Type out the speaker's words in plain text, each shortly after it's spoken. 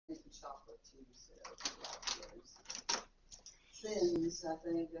making chocolate too, so thins, I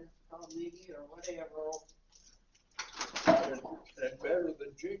think that's called maybe, or whatever. And better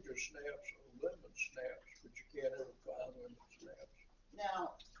than ginger snaps or lemon snaps, but you can't ever find lemon snaps.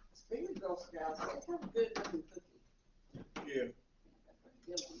 Now, speaking of Girl Scouts, they have a good looking cookie. Yeah. That's a pretty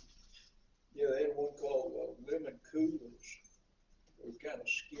good one. Yeah, they had one called lemon coolers. They were kind of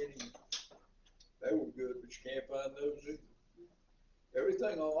skinny. They were good, but you can't find those either.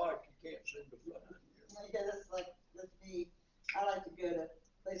 Everything I like, you can't seem to find. Yeah, that's like with me. I like to go to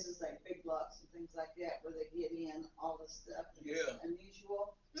places like Big Lots and things like that where they get in all the stuff that's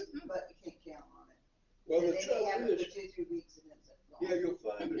unusual, but you can't count on it. Well, the they trouble have it is, for 2-3 weeks and it's gone. yeah, you'll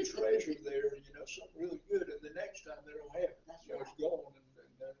find a treasure there, something really good, and the next time they don't have it. That's right. right. It's gone,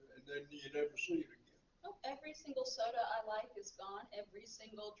 and then you never see it again. Oh, every single soda I like is gone. Every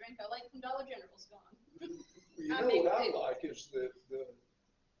single drink I like from Dollar General is gone. Well, what I like is the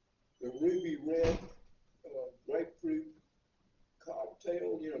ruby red grapefruit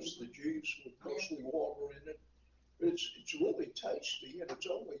cocktail. It's the juice with mostly water in it. It's really tasty, and it's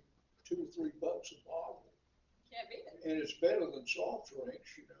only $2 or $3 a bottle. Can't beat it. And it's better than soft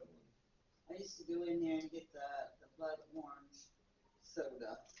drinks. I used to go in there and get the blood orange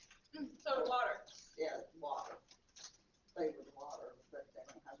soda. Soda water. Yeah, water. Flavored water, but they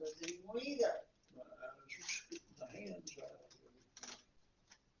don't have those anymore either. My eyes are spitting my hands out.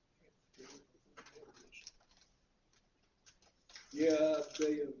 Yeah,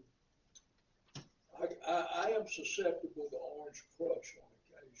 I am susceptible to orange crush on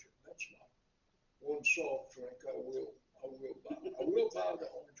occasion. That's my one soft drink I will buy. I will buy the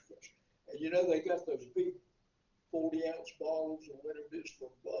orange crush. And they got those big 40-ounce bottles or whatever it is for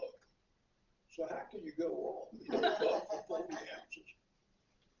 $1. So how can you go wrong? $1 for 40 ounces.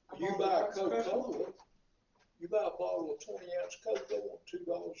 You buy a Coca-Cola, you buy a bottle of 20-ounce Coca-Cola on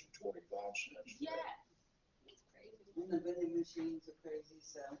 $2.25. Yeah. It's crazy. And the vending machines are crazy,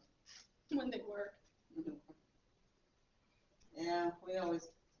 so. When they work. Yeah, we always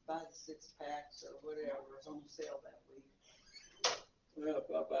buy the 6-packs or whatever is on sale that week. Well,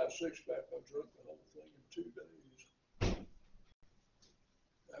 if I buy a 6-pack, I've drunk the whole thing in 2 days.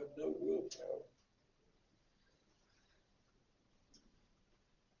 I have no willpower.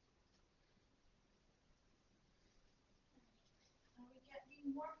 Are we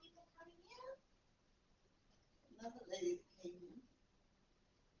getting more people coming in? Another lady that came in.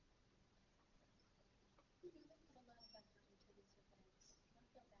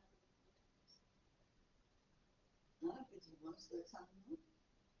 Not busy most of the time.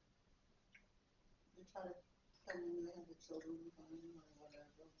 They try to come in and they have the children home or whatever.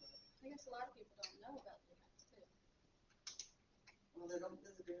 But, I guess a lot of people don't know about the events too. well, they don't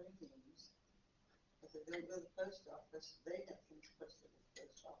visit their games. But they don't go to the post office. They have things posted at the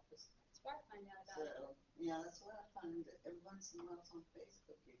post office. That's where I find out about it. So, yeah, that's what I find that every once in a while it's on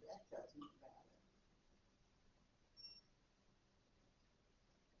Facebook. That tells me about it.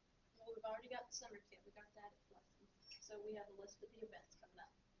 Well, we've already got the summer camp. We got that at Flushing. So we have a list of the events coming up.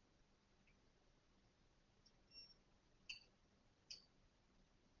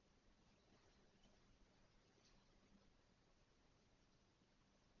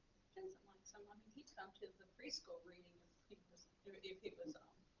 Jensen likes someone who he'd come to the preschool reading if he was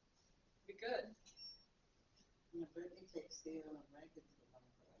be good. And Brittany takes Theo and Megan to one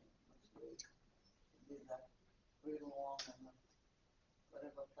play once a week. Do the read along and the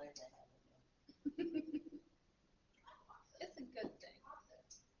whatever play they have in there. It's a good thing.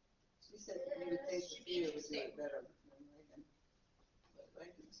 She said that you would take the Theo would do it better than Megan. But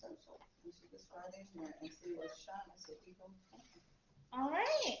Megan's social. And she just right in there and see what's shining. So keep on talking. All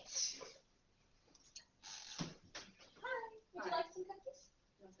right. Hi. Would you like some cookies?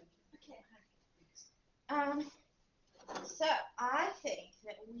 No, thank you. Okay. So I think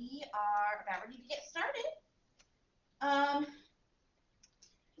that we are about ready to get started.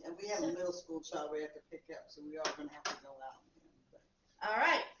 Yeah, we have a middle school child we have to pick up, so we are going to have to go out with him. But All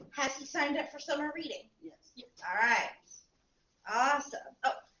right. Has he signed up for summer reading? yes. All right. Awesome.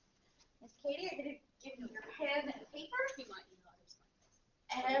 Oh, Miss Katie, I'm going to give you your pen and paper. He might know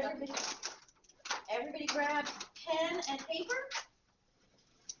others like Everybody grab pen and paper.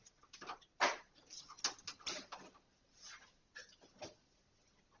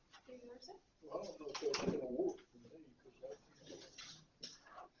 Well, I don't know if that's going to work for me because I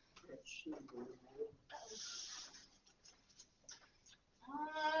can't see very well.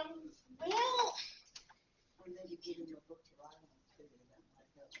 Well, Or maybe give him a book to write on too. That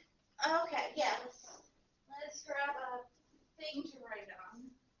might help. okay, yeah. Let's grab a thing to write on.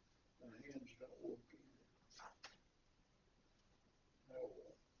 My hands don't work either. Oh,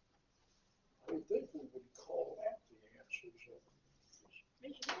 well. would think we would call out the answers.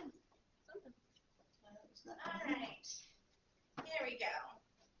 Maybe you did. Something. All right. Here we go.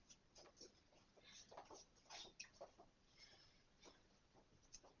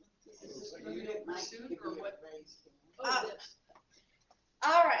 Pursuit or what? Uh, This.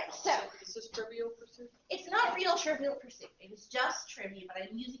 All right, so Is this Trivial Pursuit? it's not real Trivial Pursuit. It is just trivia, but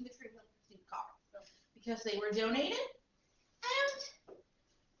I'm using the Trivial Pursuit card because they were donated. And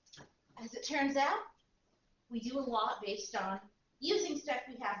as it turns out, we do a lot based on using stuff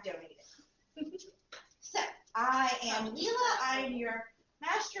we have donated. So I am Leela. I am your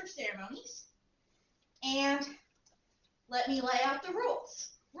Master of Ceremonies. And let me lay out the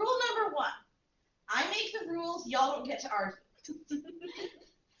rules. Rule number 1. I make the rules, y'all don't get to argue.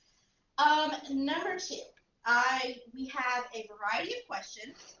 Number 2, we have a variety of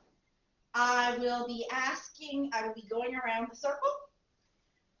questions. I will be going around the circle,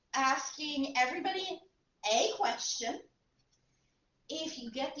 asking everybody a question. If you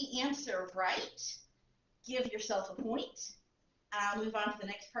get the answer right, give yourself a point. I'll move on to the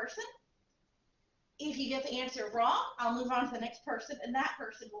next person. If you get the answer wrong, I'll move on to the next person, and that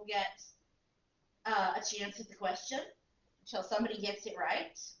person will get a chance at the question until somebody gets it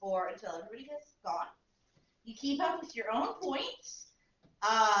right or until everybody has gone. You keep up with your own points.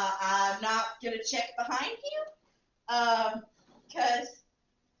 I'm not going to check behind you because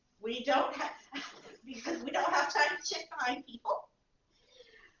we don't have time to check behind people.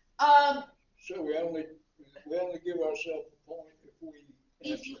 So we only give ourselves a point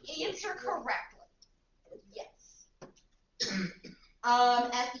if you answer question, right? correctly. Yes.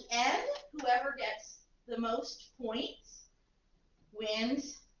 At the end, whoever gets the most points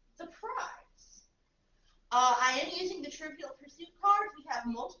wins the prize. I am using the Trivial Pursuit cards. We have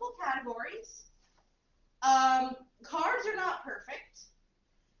multiple categories. Cards are not perfect.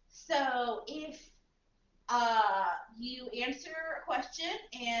 So if you answer a question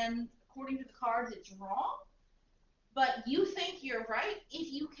and according to the cards it's wrong, but you think you're right,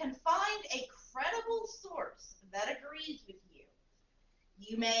 if you can find a credible source that agrees with you,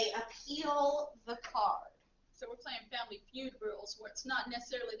 you may appeal the card. So we're playing Family Feud rules where it's not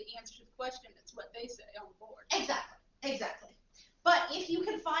necessarily the answer to the question, it's what they say on the board. Exactly. But if you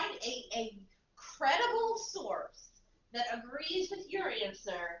can find a credible source that agrees with your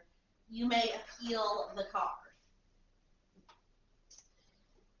answer, you may appeal the card.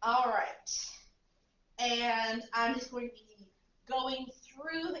 All right. And I'm just going to be going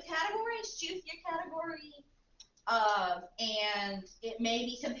through the categories. Choose your category. And it may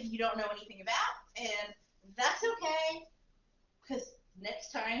be something you don't know anything about. And that's okay. Because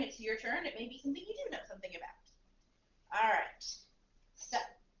next time it's your turn, it may be something you do know something about. All right. So,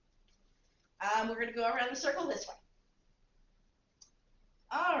 we're going to go around the circle this way.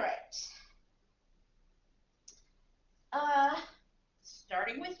 All right.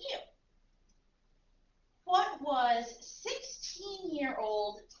 Starting with you. What was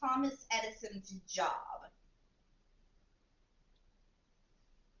 16-year-old Thomas Edison's job?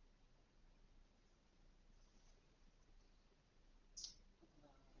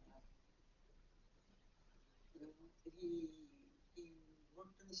 He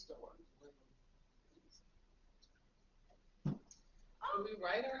worked in the store. Do we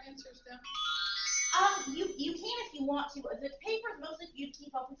write our answers down? You can if you want to. The paper is mostly for you to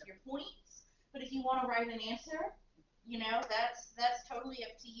keep up with your points, but if you want to write an answer, that's totally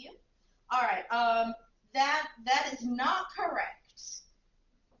up to you. All right. That is not correct.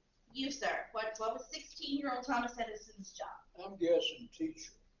 You, sir. What was 16-year-old Thomas Edison's job? I'm guessing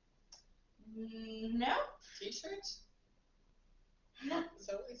teacher. No. T-shirts? Is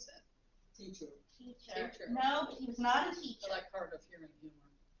that what he said? Teacher. Teacher. No, but he was not a teacher. I like hard of hearing humor.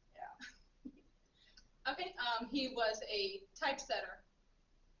 Yeah. Okay, he was a typesetter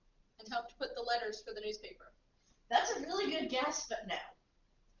and helped put the letters for the newspaper. That's a really good guess, but no.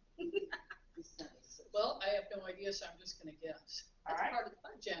 Well, I have no idea, so I'm just going to guess. All That's right. part of the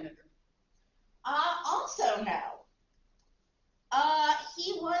fun, janitor. Also no.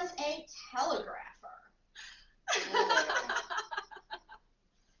 He was a telegrapher.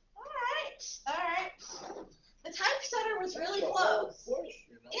 All right. The typesetter was really That's a close. hard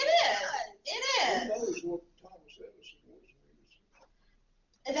question. It Who knows what Thomas Edison was when he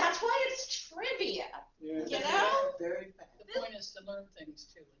was? That's why it's trivia. Yeah. You know? Very fast. The point is to learn things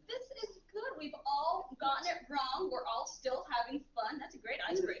too. This is good. We've all gotten it wrong. We're all still having fun. That's a great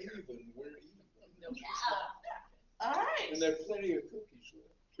icebreaker. We're even. Nobody's Yeah. All right. And there are plenty of cookies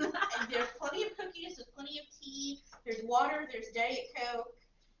left. And there's plenty of cookies, there's plenty of tea, there's water, there's Diet Coke,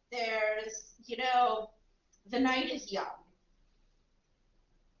 there's, the night is young.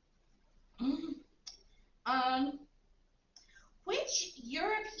 Which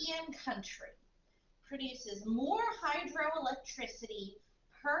European country produces more hydroelectricity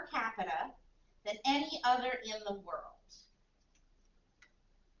per capita than any other in the world?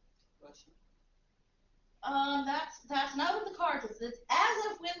 Russia. That's not what the card says. It's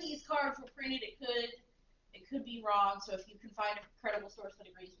as of when these cards were printed. It could be wrong. So if you can find a credible source that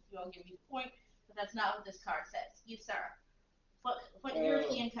agrees with you, I'll give you the point. But that's not what this card says. You, sir. What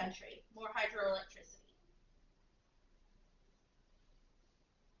European country? More hydroelectricity.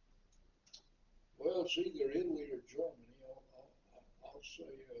 Well, it's either Italy or Germany. I'll say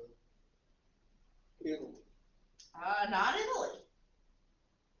Italy. Not Italy.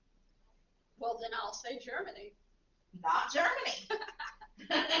 Well, then I'll say Germany. Not Germany.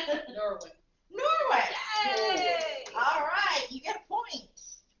 Norway. Norway. Yay! All right, you get a point.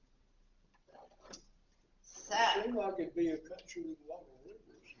 So. It seems like it'd be a country with a lot of rivers.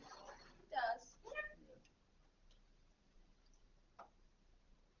 It does.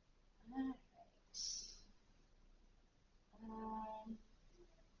 All right.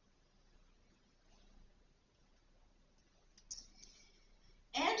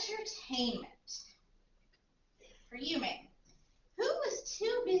 Entertainment. For you, ma'am. Who was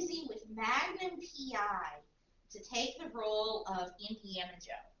too busy with Magnum P.I. to take the role of Indiana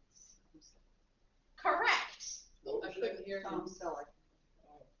Jones? Correct. What I was couldn't that? hear Tom you. Selleck.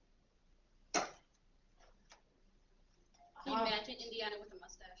 Can you imagine Indiana with a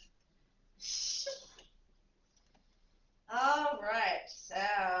mustache? All right, so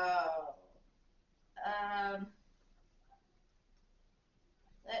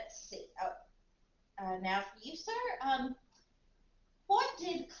let's see. Now for you, sir. What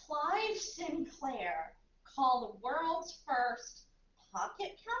did Clive Sinclair call the world's first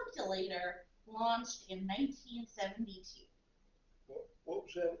pocket calculator launched in 1972? What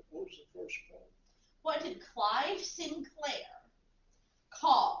was that? What was the first part? What did Clive Sinclair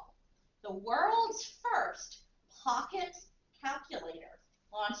call the world's first pocket calculator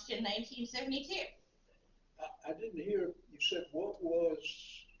launched in 1972? I didn't hear. You said what was?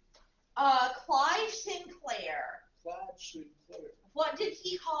 Clive Sinclair. Clyde Sinclair. What did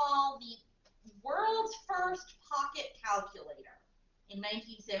he call the world's first pocket calculator in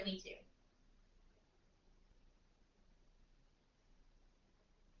 1972?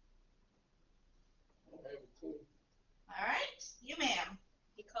 I don't have a clue. All right, you, ma'am.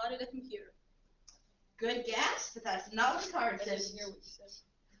 He called it a computer. Good guess, but that's not what the card I says. didn't hear what you said.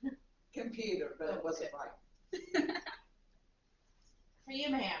 Computer, but it wasn't right. For you,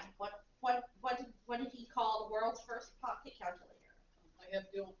 ma'am, what did he call the world's first pocket calculator? I have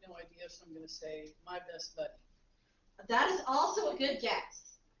no idea, so I'm going to say my best buddy. That is also a good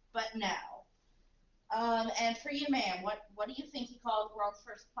guess, but no. And for you, ma'am, what do you think he called the world's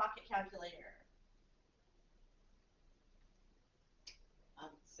first pocket calculator? I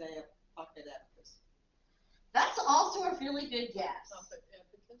would say a pocket abacus. That's also a really good guess. Pocket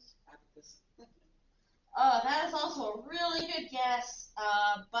abacus. Abacus. That is also a really good guess,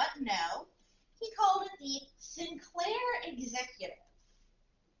 but no. He called it the Sinclair Executive.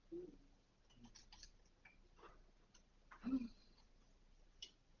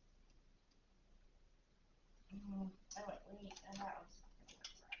 Oh, wait, that one's not going to work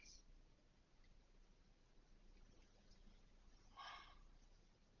for us.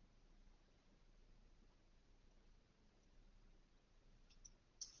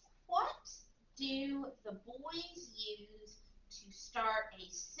 What do the boys use to start a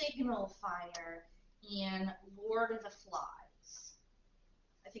signal fire in Lord of the Flies?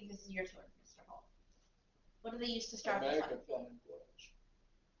 I think this is your turn, Mr. Hall. What do they use to start the fire? Magnifying glass.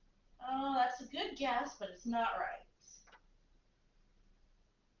 Oh, that's a good guess, but it's not right.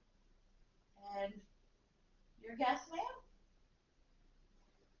 And your guess, ma'am?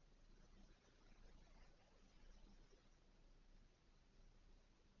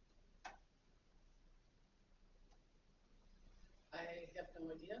 I have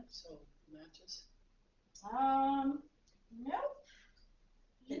no idea, so matches. Nope.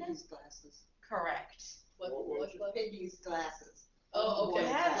 Piggy's glasses. Correct. What What was it? Piggy's glasses. Oh, okay.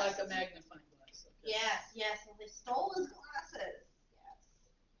 Yes. Like a magnifying glass. Okay. Yes, and they stole his glasses. Yes.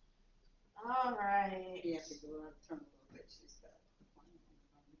 All right. You have to go out and turn a little bit. She's got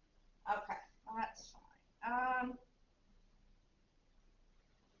Okay, that's fine.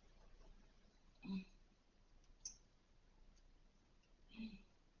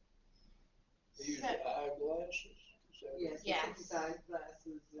 They use So- the eyeglasses. Is that yes, Yes. Piggy's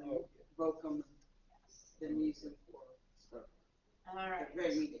eyeglasses and Oh, broke them and been using for stuff. All right. They're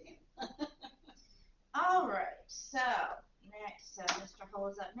very neat to him. All right. So next, Mr. Hull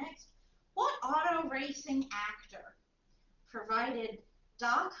is up next. What auto racing actor provided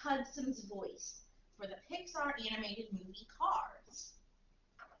Doc Hudson's voice for the Pixar animated movie Cars?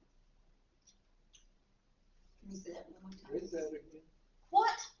 Can you say that one more time? Read that again.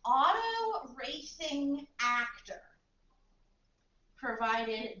 What auto racing actor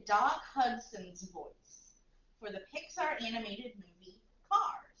provided Doc Hudson's voice for the Pixar animated movie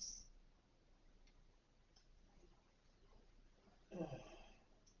Cars?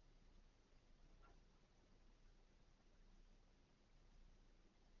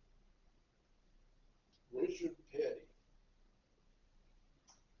 Richard Petty.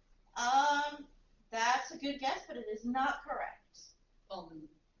 That's a good guess, but it is not correct.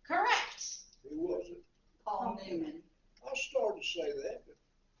 Correct. Who was it? Paul Newman. I started to say that, but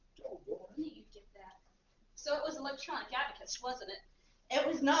doggone I knew you'd get that. So it was Electronic Abacus, wasn't it? It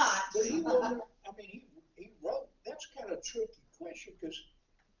was not. But he wasn't, I mean, he wrote, that's kind of a tricky question because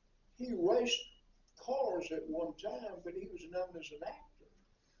he raced cars at one time, but he was known as an actor.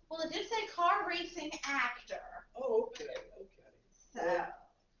 Well, it did say car racing actor. Oh, okay, okay. So,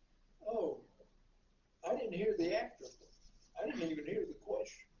 Oh, I didn't hear the actor. I didn't even hear the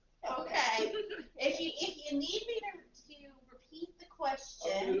question. okay. If you need me to repeat the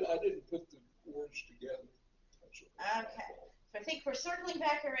question, I didn't put the words together. okay. So I think we're circling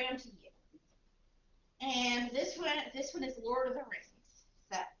back around to you. And this one is Lord of the Rings.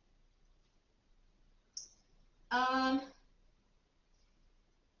 So,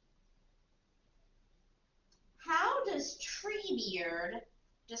 how does Treebeard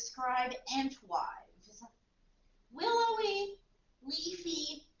describe Entwives? Willowy,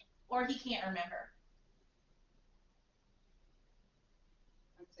 leafy, or he can't remember?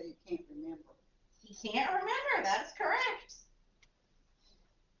 I'd say you can't remember. He can't remember. That's correct.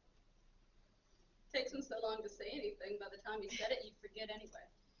 Takes him so long to say anything. By the time he said it, you forget anyway.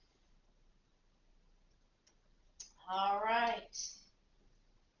 All right.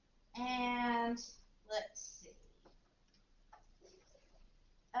 And let's see.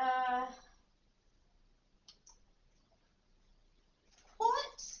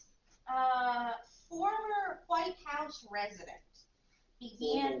 What former White House resident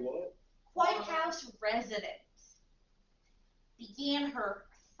began What? White House resident began her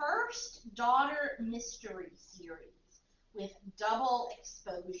first daughter mystery series with double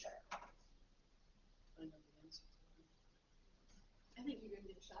exposure? I know the answer. I think you're going to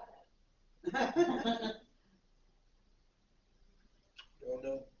get a shot at it. Don't know.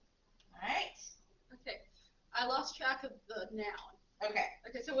 All right. Okay. I lost track of the noun. Okay.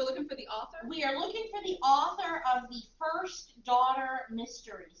 Okay, so we're looking for the author? We are looking for the author of the first daughter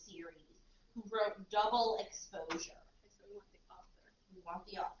mystery series who wrote Double Exposure. Okay, so we want the author. We want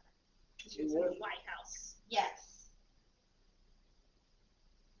the author. She was in the White House. Yes.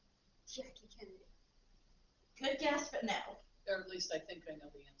 Jackie Kennedy. Good guess, but no. Or at least I think I know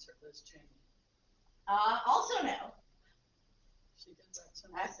the answer. Liz Cheney. Also no. She did write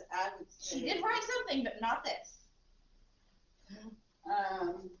something. I would say. She did write something, but not this.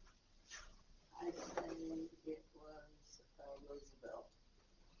 I say it was Roosevelt.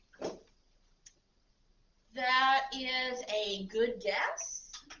 That is a good guess,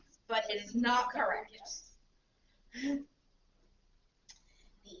 but it is not correct. Yes. The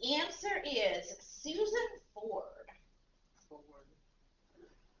answer is Susan Ford. Forward.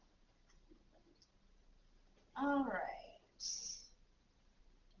 All right.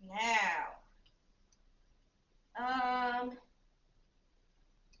 Now,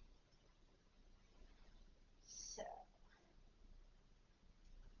 so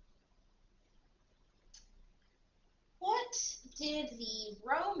what did the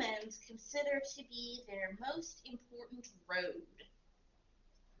Romans consider to be their most important road?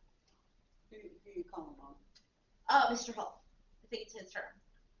 Who you calling on? Mr. Hall. I think it's his turn.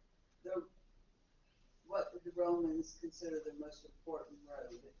 What did the Romans consider the most important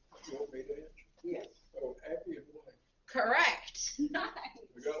road? You want me to answer? Yes. Oh, Appian Way. Correct. Nice.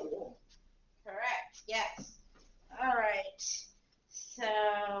 We got one. Correct. Yes. All right.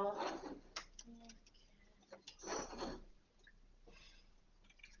 So.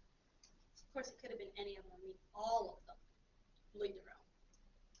 Of course, it could have been any of them. I mean, all of them lead to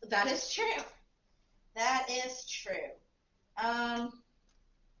Rome. That is true. That is true.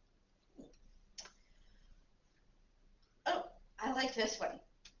 Oh, I like this one.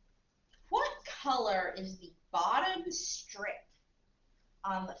 What color is the bottom strip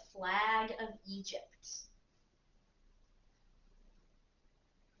on the flag of Egypt?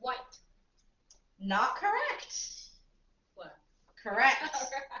 White. Not correct. Black. Correct. All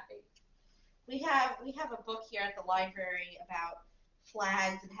right. We have a book here at the library about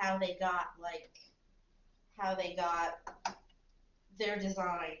flags and how they got like how they got their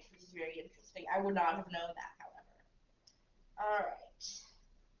design, which is very interesting. I would not have known that, however. All right.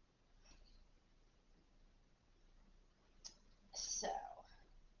 So,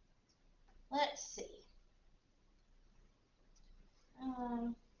 let's see.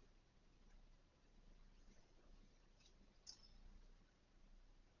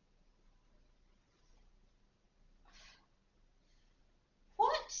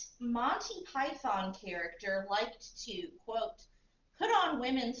 What Monty Python character liked to, quote, put on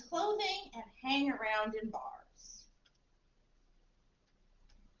women's clothing and hang around in bars?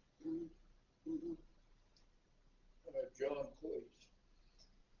 John Cleese.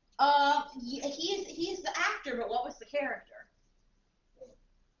 He's the actor, but what was the character?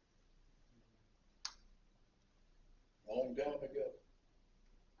 Long time ago.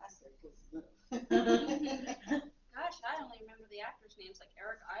 I said, 'cause Gosh, I only remember the actors' names like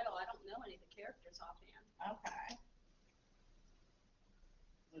Eric Idle. I don't know any of the characters offhand. Okay.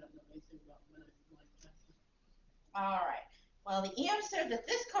 I don't know anything about Mike Tyson. All right. Well, the answer that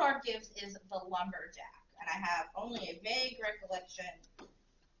this card gives is the lumberjack, and I have only a vague recollection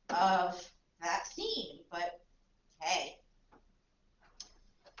of that scene, but hey.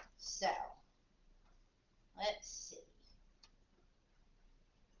 So, let's see.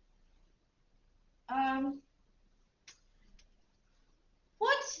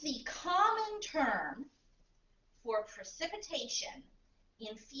 What's the common term for precipitation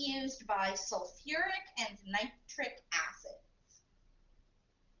infused by sulfuric and nitric acids?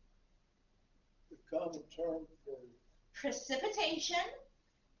 The common term for Precipitation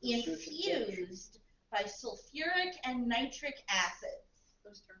infused by sulfuric and nitric acids.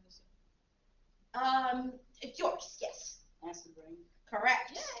 Those terms. It's yours, yes. acid rain.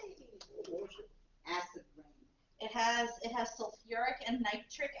 Correct. Yay! what was it? Acid rain. It has sulfuric and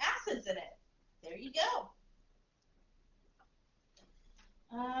nitric acids in it. There you go.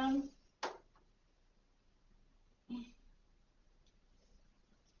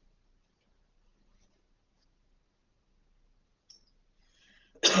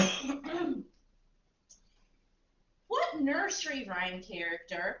 What nursery rhyme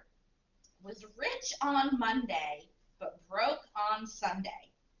character was rich on Monday but broke on Sunday?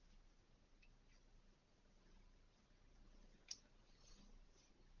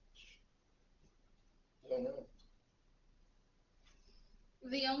 I don't know.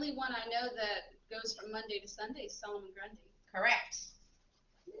 The only one I know that goes from Monday to Sunday is Solomon Grundy. Correct.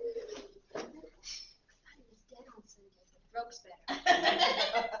 I thought he was dead on Sunday, but broke's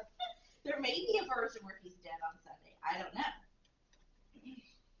better. There may be a version where he's dead on Sunday. I don't know.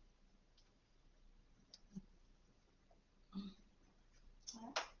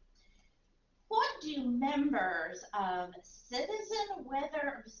 What do members of Citizen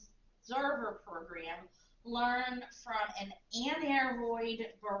Weather Observer Program learn from an aneroid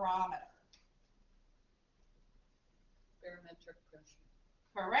barometer? Barometric pressure.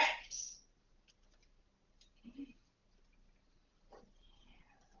 Correct.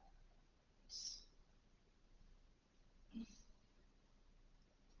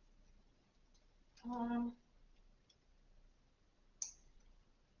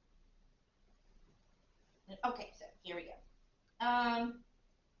 Okay, so here we go.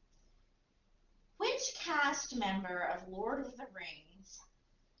 Which cast member of Lord of the Rings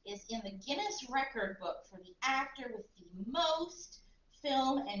is in the Guinness Record Book for the actor with the most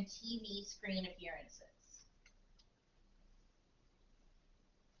film and TV screen appearances?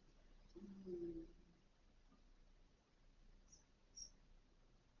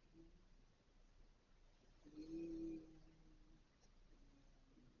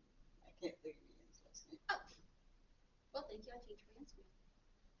 I can't think of Ian's last name. Well, thank you. I changed my answer.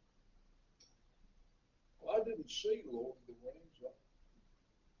 Well, I didn't see Lord of the Rings.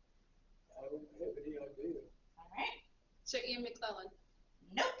 I don't have any idea. All right. So Ian McClellan.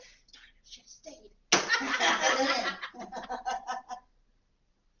 Nope. Should have stayed. Wow.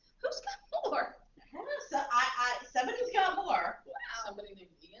 Who's got more? So somebody's got more. Wow. Somebody named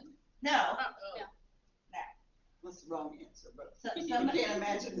Ian? No. Oh. Yeah. That's the wrong answer, but So, you somebody, can't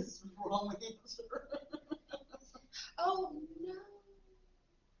imagine this is the wrong answer. Oh no.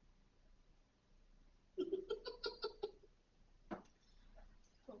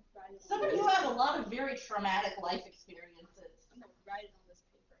 somebody who had a lot of very traumatic life experiences. I'm gonna write it on this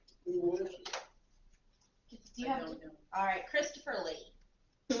paper. Who was it? Do you have? don't know. All right, Christopher Lee.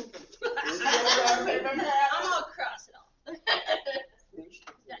 I'm gonna cross it off.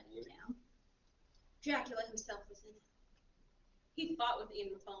 Christopher Done Lee. now. Dracula himself was in it. He fought with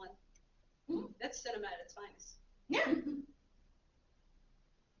Ian McClellan. That's cinema at its finest. Yeah.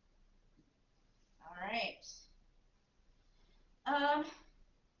 All right.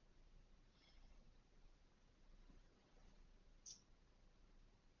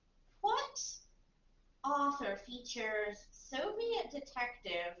 author features Soviet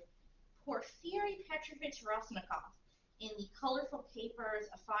detective Porfiry Petrovich Rosnikov in the colorful papers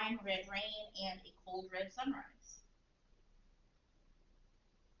A Fine Red Rain and A Cold Red Sunrise?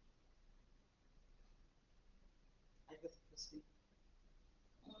 Agatha Christie.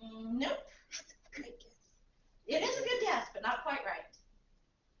 Nope. Great guess. It is a good guess, but not quite right.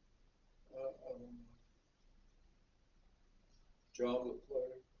 John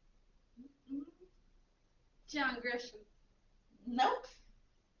LeClaire. John Grisham. Nope.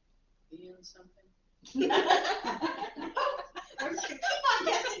 Ian something. We're just gonna keep on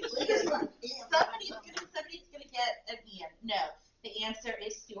guessing. Somebody's gonna get an Ian. No, the answer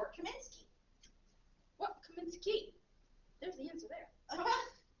is Stuart Kaminsky. What? Kaminsky. There's the answer there.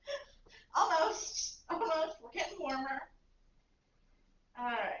 Almost. We're getting warmer. All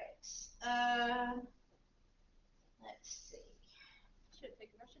right. Let's see. Should have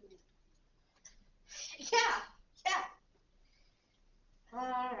taken Russian name. Yeah.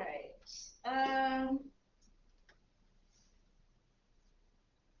 All right.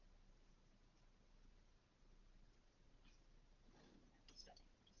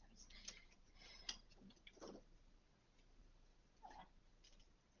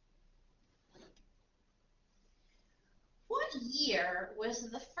 What year was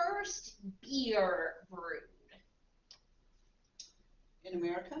the first beer brewed? In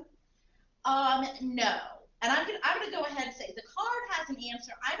America? No. And I'm gonna go ahead and say the card has an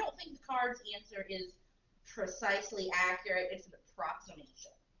answer. I don't think the card's answer is precisely accurate. It's an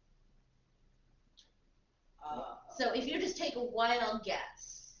approximation. So if you just take a wild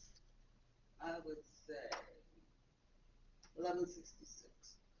guess. I would say 1166.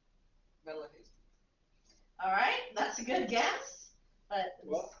 Bella Hastings. All right, that's a good guess. But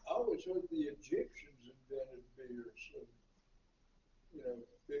Well, I always heard the Egyptians invented beer, so,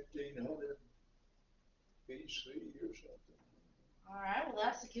 1500 BC or something. all right, well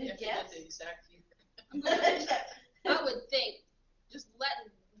that's a good You have to guess. get the exact year. I would think just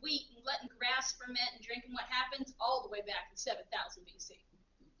letting wheat and letting grass ferment and drinking what happens all the way back in 7000 BC.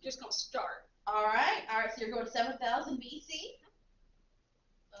 Just gonna start. All right, so you're going 7000 BC.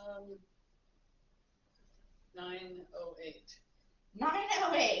 908.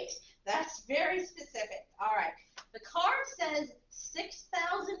 908. That's very specific. All right. The card says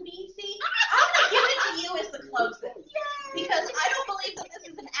 6000 BC. I'm going to give it to you as the closest. Because I don't believe that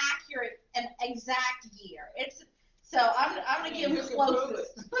this is an accurate and exact year. So I'm going to give the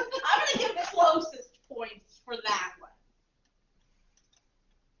closest. I'm going to give the closest points for that one.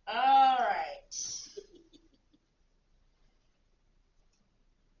 All right.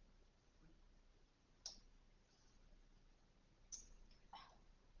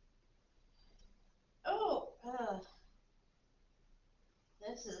 Oh,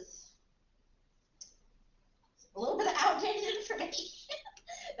 this is a little bit of outdated information.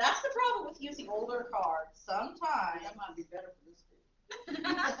 That's the problem with using older cards. Sometimes. That might be better for this group.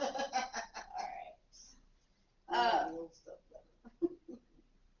 All right. The old stuff better.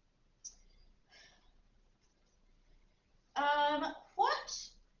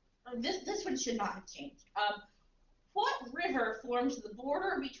 This one should not have changed. What river forms the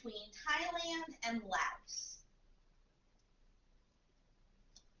border between Thailand and Laos?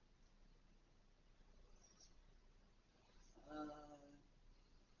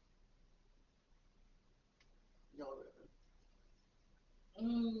 Yellow River.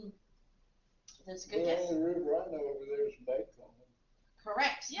 That's a The good guess. only river I know over there is Mekong.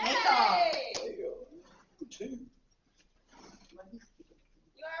 Correct. Yay! Mekong. There you go. Two. You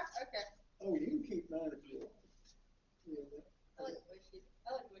are? Okay. Oh, you can keep mine if you want. Yeah, I like the way she's I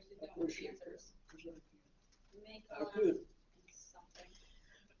doing with wish the I could. answers. 'Cause Make I could.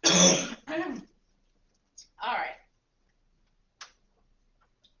 something. All right.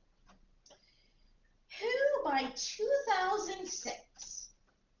 Who by 2006,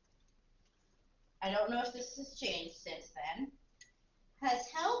 I don't know if this has changed since then, has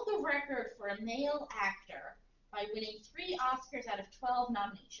held the record for a male actor by winning 3 Oscars out of 12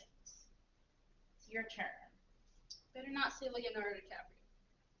 nominations? It's your turn. Better not say Leonardo DiCaprio.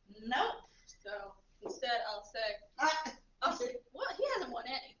 Nope. So instead, I'll say, well, he hasn't won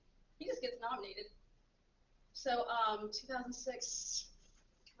any. He just gets nominated. So, 2006,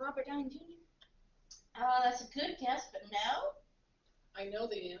 Robert Downey Jr. That's a good guess, but no. I know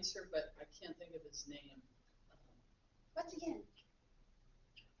the answer, but I can't think of his name. What's again?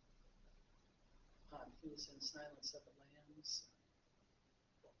 He was in Silence of the Lambs.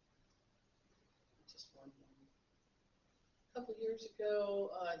 Just one. A couple years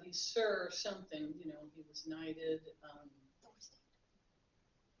ago, he's Sir something. He was knighted.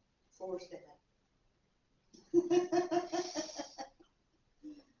 Forced I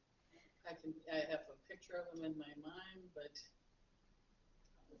have a picture of him in my mind, but.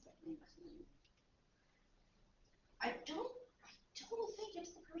 I don't think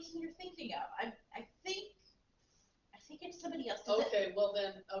it's the person you're thinking of. I think it's somebody else. Okay, well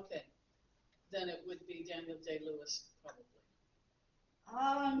then, okay. Then it would be Daniel Day-Lewis, probably.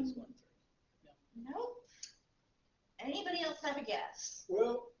 He's 1-3. Nope. Anybody else have a guess?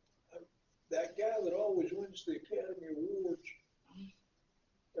 Well, that guy that always wins the Academy Awards,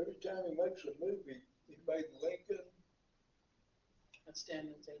 every time he makes a movie, he made Lincoln. That's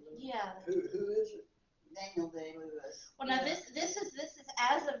Daniel Day-Lewis. Yeah. Who is it? Daniel Day-Lewis. Well, now this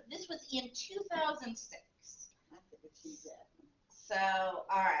was in 2006. I think it's Hugh Jackman. So,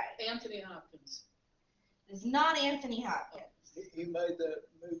 all right. Anthony Hopkins. It's not Anthony Hopkins. He made that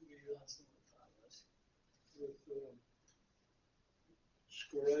movie That's the one I thought it was. with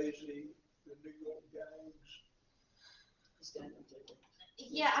Scorsese, the New York Gangs. It's Daniel Day-Lewis.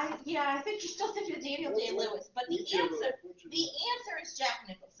 Yeah, I think you're still thinking of Daniel Day-Lewis, but the answer is Jack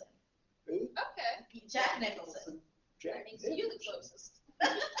Nicholson. Who? Okay. Jack Nicholson. That makes you the closest.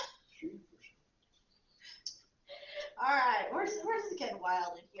 All right, where's it getting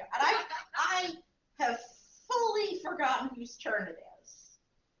wild in here? And I have fully forgotten whose turn it is.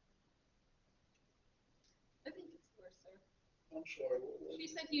 I think it's yours, sir. I'm sorry, what was She it?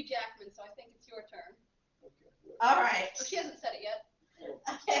 said Hugh Jackman, so I think it's your turn. Okay, what? All right. Well, she hasn't said it yet.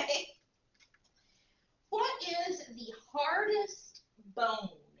 Okay. What is the hardest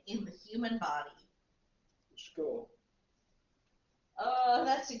bone in the human body? The skull.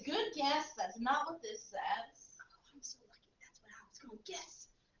 That's a good guess. That's not what this says. Oh, I'm so lucky. That's what I was going to guess.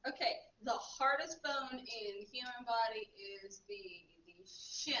 Okay, the hardest bone in human body is the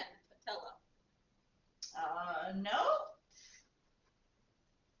shin patella. No.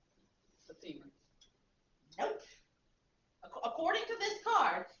 The femur. Nope. According to this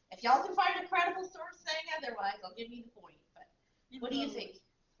card, if y'all can find a credible source saying otherwise, I'll give you the point. But what do you think?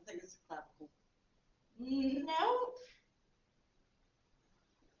 I think it's the clavicle. Nope.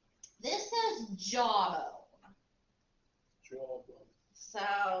 This says jawbone. Jawbone. So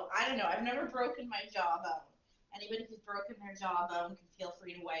I don't know. I've never broken my jawbone. Anybody who's broken their jawbone can feel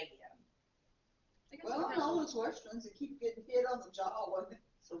free to weigh in. Well, I know those Westerns that keep getting hit on the jaw when they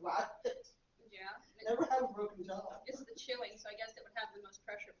survive it. Yeah. Never have a broken jaw. It's the chewing, so I guess it would have the most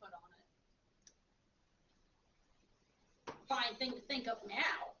pressure put on it. Fine thing to think of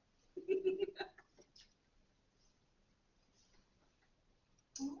now.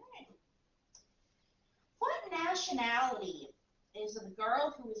 All right. What nationality is the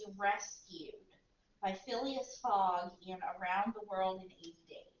girl who was rescued by Phileas Fogg in Around the World in 80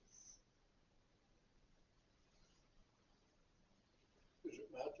 Days? Is it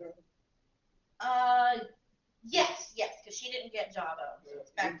my turn? Yes, because she didn't get jawbone. So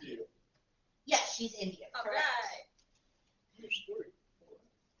it's back to you. India. Yes, she's Indian. All Correct. right. There's 3.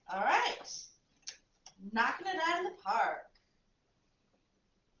 All right. Knocking it out of the park.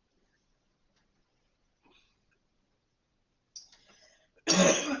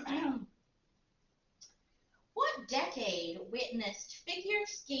 What decade witnessed figure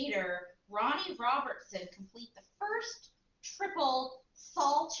skater Ronnie Robertson complete the first triple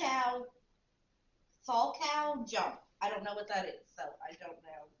Salchow jump? I don't know what that is, so I don't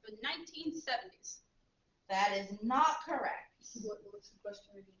know. The 1970s. That is not correct. What's the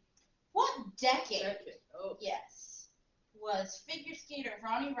question again? What decade? Decade. Oh. Yes. Was figure skater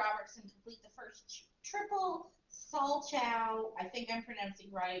Ronnie Robertson complete the first triple Salchow, I think I'm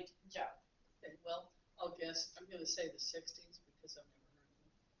pronouncing right, jump? Okay, well, I'll guess. I'm going to say the 60s because I've never heard of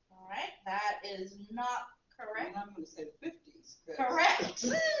them. All right, that is not correct. And I'm going to say the 50s. Correct.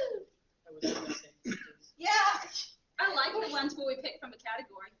 I was going to say 50s. Yeah. I like the ones where we pick from a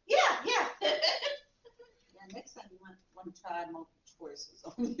category. Yeah. Yeah, next time you want to try multiple choices.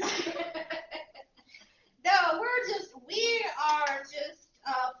 No, we are just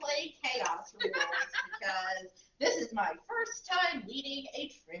playing chaos rules because this is my first time leading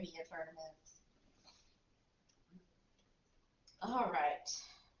a trivia tournament. All right.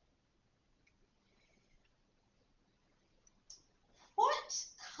 What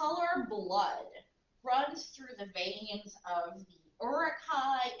color blood runs through the veins of the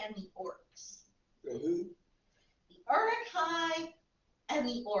Uruk-hai and the orcs? The who? The Uruk-hai and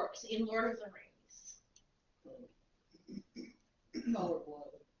the orcs in Lord of the Rings. Color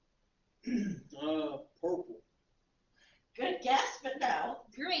blood. Purple. Good guess, but no.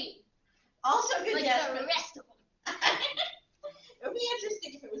 Green. Also good Like guess, the but rest of them. it would be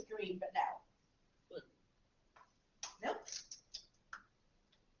interesting if it was green, but no. Nope.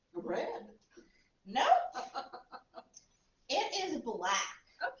 Red. Nope. Black.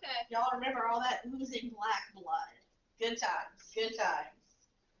 Okay. Y'all remember all that oozing black blood? Good times, good times.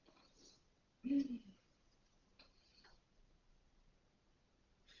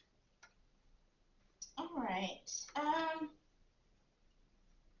 All right.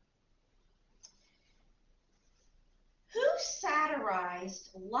 Who satirized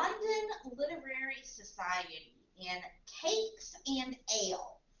London Literary Society in Cakes and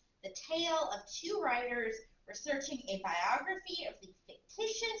Ale, the tale of two writers researching a biography of the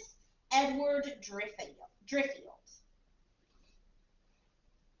fictitious Edward Driffield?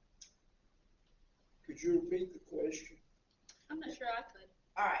 Could you repeat the question? I'm not sure I could.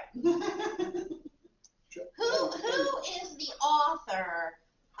 All right. Who is the author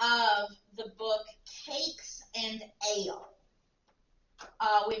of the book Cakes and Ale,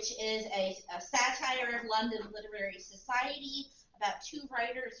 which is a satire of London Literary Society about two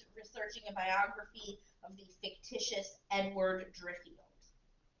writers researching a biography of the fictitious Edward Driffield?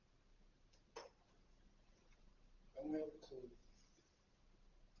 I don't have a clue.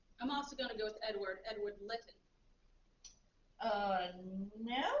 I'm also going to go with Edward Lytton.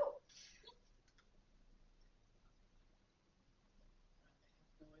 No.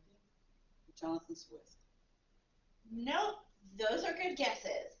 Jonathan Swift. Nope. Those are good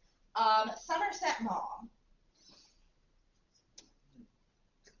guesses. Somerset Maugham.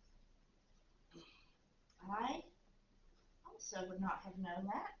 I also would not have known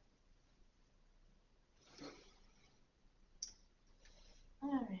that.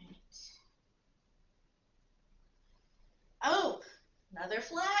 All right. Oh, another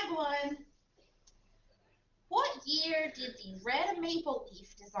flag one. What year did the red maple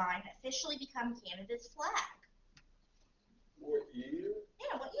leaf design officially become Canada's flag? What year?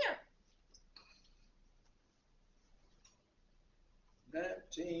 Yeah, what year?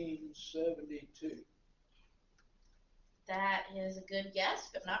 1972. That is a good guess,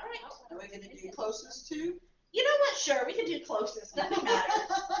 but not right. Are we going to do closest to? You know what? Sure, we can do closest. Nothing matters.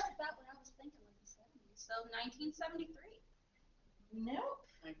 That's what I was thinking when you said it. So 1973. Nope.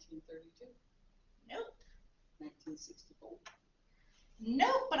 1932. Nope. 1964.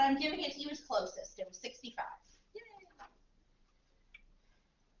 Nope, but I'm giving it he was closest. It was 65. Yay.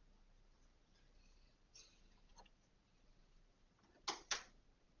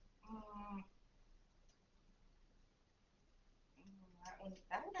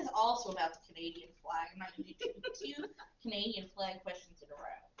 That one is also about the Canadian flag. I'm not going to do two Canadian flag questions in a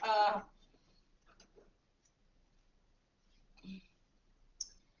row.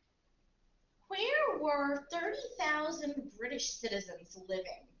 Where were 30,000 British citizens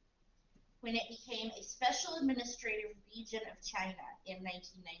living when it became a special administrative region of China in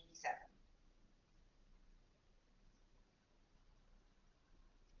 1997?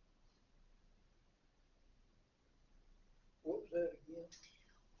 What was that again?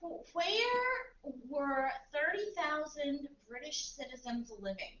 Where were 30,000 British citizens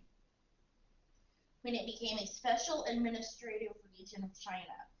living when it became a special administrative region of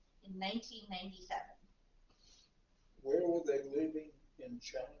China in 1997? Where were they living in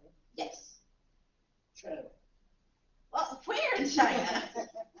China? Yes. China. Well, where in China?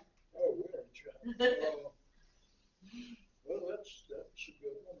 Oh, where in China? Well, that's a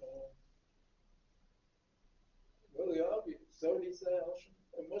good one. Well, the obvious 30,000.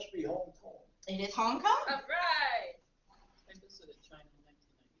 It must be Hong Kong. It is Hong Kong. All right. I visited China in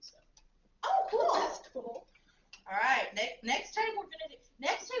 1997. Oh, cool. That's cool. All right. Next time we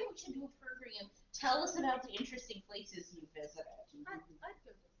should do a program. Tell us about the interesting places you visited. I'd go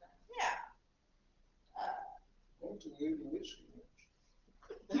with that. Yeah. I went to Little Whiskey once.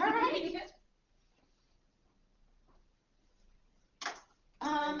 All right.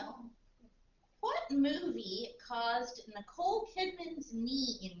 What movie caused Nicole Kidman's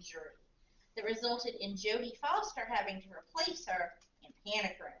knee injury that resulted in Jodie Foster having to replace her in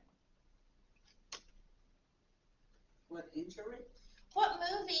Panic Room? What injury? What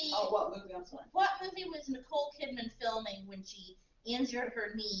movie? Oh, what movie? I'm sorry. What movie was Nicole Kidman filming when she injured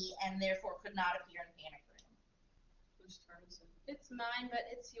her knee and therefore could not appear in Panic Room? Whose turn is it? It's mine, but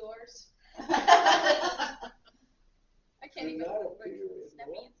it's yours. I can't Could even not like, appear in snap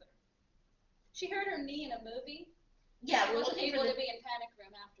what? answer. She hurt her knee in a movie. Yeah, She we're wasn't looking able for to be in Panic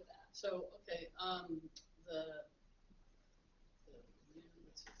Room after that. So, okay, I think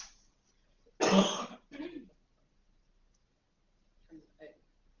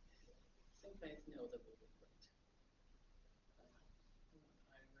I know the movie, but I want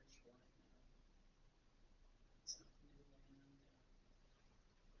Irish one now. It's not Newland.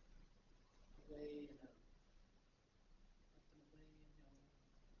 Away in a, up and away in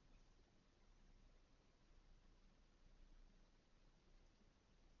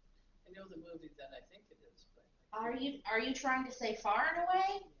know the movie that I think it is, but. Are you trying to say Far and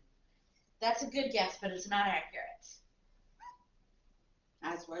Away? That's a good guess, but it's not accurate.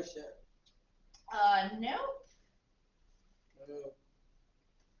 That's what I should. Nope.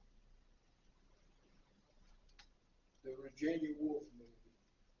 The Virginia Woolf movie.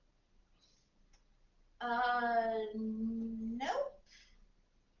 Nope.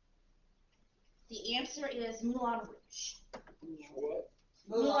 The answer is Moulin Rouge. What?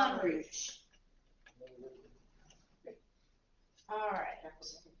 Moulin Rouge. All right.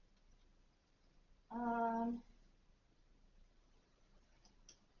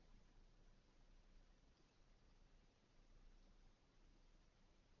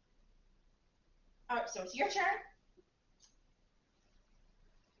 All right, so it's your turn.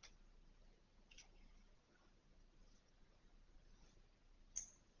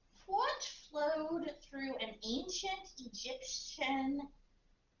 What flowed through an ancient Egyptian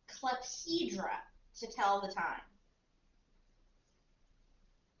clepsydra to tell the time?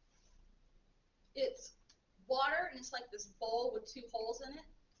 It's water, and it's like this bowl with two holes in it.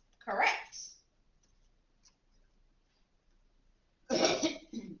 Correct.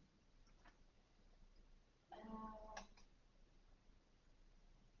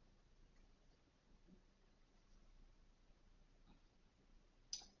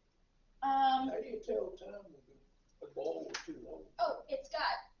 How do you tell time with a ball with two holes? Oh, it's got,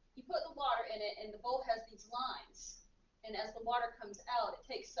 you put the water in it, and the bowl has these lines. And as the water comes out, it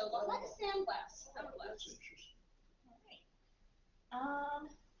takes so long, like a sandglass, That's hourglass. interesting. All right.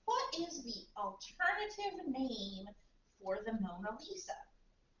 What is the alternative name for the Mona Lisa?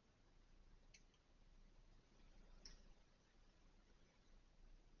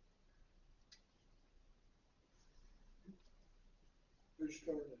 Whose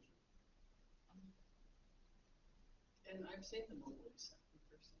turn is it? And I've seen the Mona Lisa in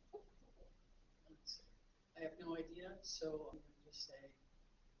person. Let's see. I have no idea, so I'm going to just say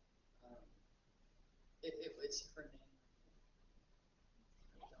it's her name.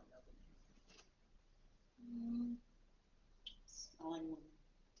 I don't know the name. Smelling one.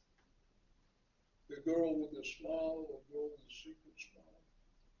 The girl with the smile, the girl with the secret smile.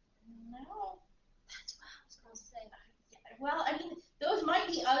 No. That's what I was going to say. Well, I mean, those might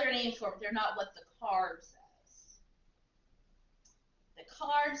be other names for it, but they're not what the card says. The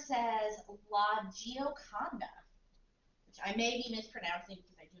card says La Gioconda, which I may be mispronouncing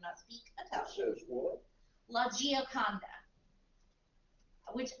because I do not speak It Italian. says what? La Gioconda,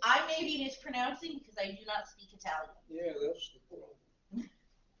 which I may be mispronouncing because I do not speak Italian. Yeah, that's the problem.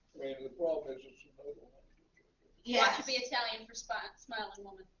 I mean, the problem is it's another language. Yes. Watch it be Italian for smiling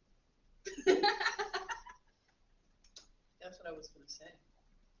woman. That's what I was going to say.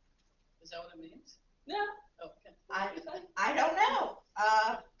 Is that what it means? No. Oh, okay. I don't know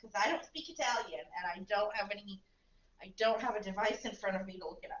because I don't speak Italian and I don't have a device in front of me to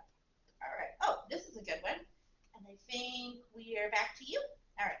look it up. All right. Oh, this is a good one. And I think we are back to you.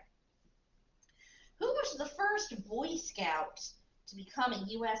 All right. Who was the first Boy Scout to become a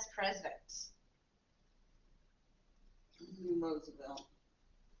U.S. president? Roosevelt.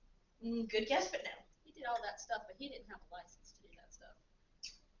 Good guess, but no. He did all that stuff, but he didn't have a license to do that stuff.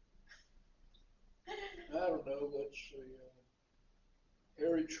 I don't know, let's see,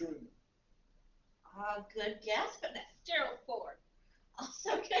 Harry Truman. Good guess, but no. Gerald Ford.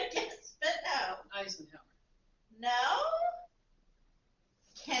 Also good guess, but no. Eisenhower. No.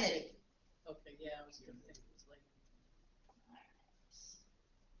 Kennedy. Okay, yeah, I was going to think it was later. Let's see.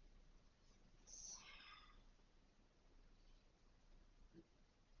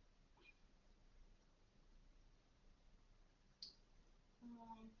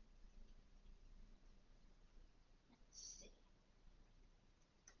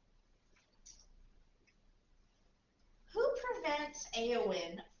 Who prevents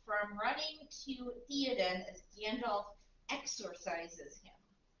Eowyn from running to Theoden as Gandalf exorcises him?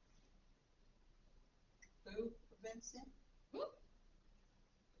 Who prevents him?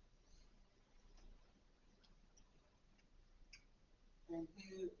 And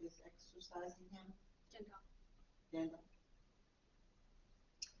who is exercising him? Gandalf. Gandalf.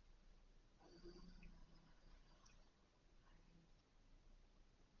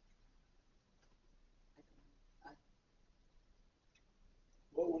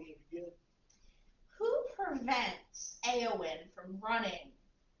 What was it again? Who prevents Eowyn from running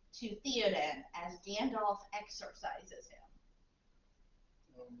to Theoden as Gandalf exorcises him?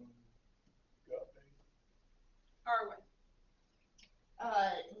 Got me. Arwen.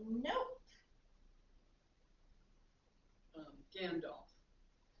 Nope. Gandalf.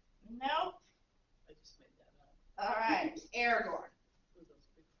 Nope. I just made that up. All right, Aragorn. Who are those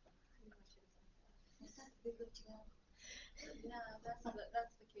big Be good to know. Yeah,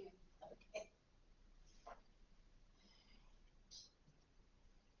 that's the king. Okay.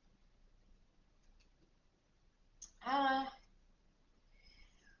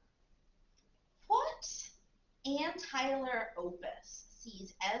 What Ann Tyler opus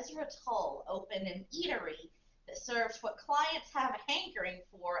sees Ezra Tull open an eatery that serves what clients have a hankering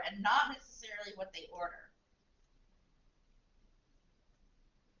for and not necessarily what they order?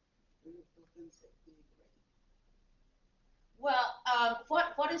 Well,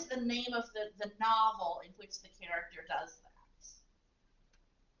 what is the name of the novel in which the character does that?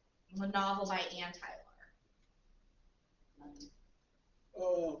 The novel by Ann Tyler.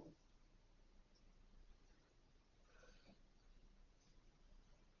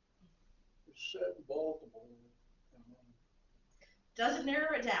 It's set in Baltimore. Doesn't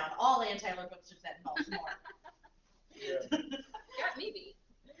narrow it down. All Ann Tyler books are set in Baltimore. Yeah. Got me beat.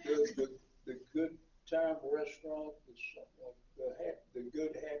 The Good Time Restaurant is something like the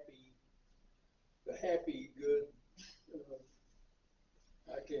happy good.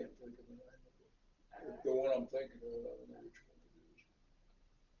 I can't think of the name of it. The one I'm thinking of, I don't know which one it is.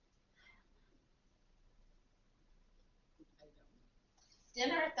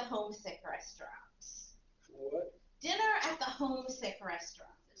 Dinner at the Homesick Restaurant. What? Dinner at the Homesick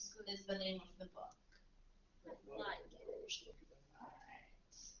Restaurant is the name of the book. Like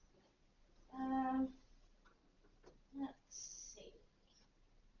All right. Let's see.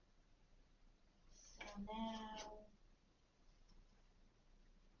 So now.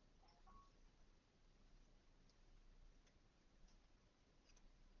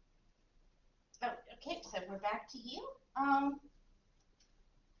 Oh, okay, so we're back to you.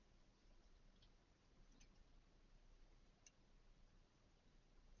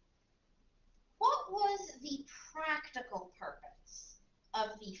 What was the practical purpose of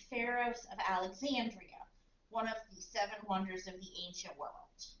the Pharaohs of Alexandria, one of the seven wonders of the ancient world?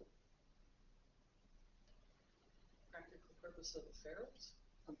 Practical purpose of the pharaohs?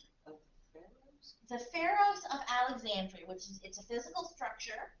 Of the pharaohs? The Pharaohs of Alexandria, which is it's a physical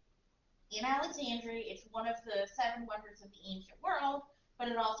structure in Alexandria. It's one of the seven wonders of the ancient world, but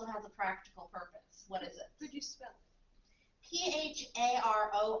it also has a practical purpose. What is it? Could you spell it?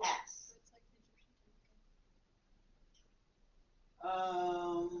 P-H-A-R-O-S. It's like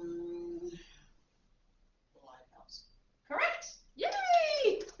The lighthouse. Correct.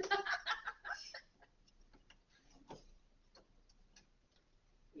 Yay!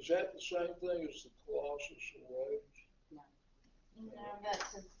 Is that the same thing as the Colossus of Rhodes? No,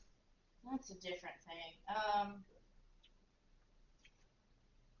 that's a different thing.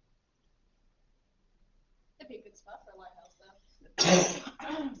 That'd be a good spot for a lighthouse, though.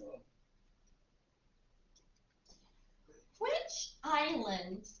 Which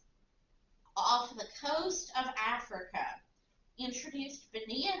island off the coast of Africa introduced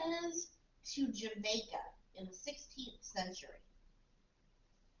bananas to Jamaica in the 16th century?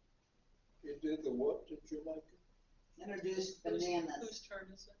 It did the what to Jamaica? Introduced Whose bananas. turn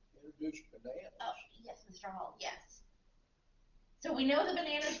is it? Introduced bananas. Oh, yes, Mr. Hall, yes. So we know the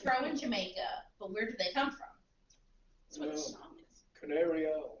bananas grow in Jamaica, but where do they come from? That's what the song is. Canary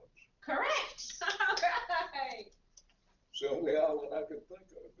Islands. Correct. All right. It's the only island I could think of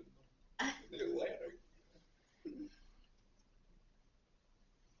in the Atlantic.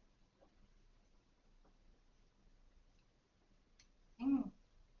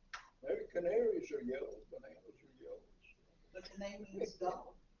 Maybe canaries are yellow, bananas are yellow. The Canadians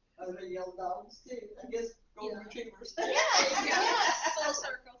dog. Oh, they're yellow dogs too. I guess golden retrievers. Yeah, There you go. yes. Full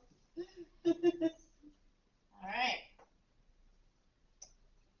circle. All right.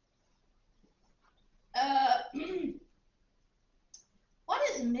 What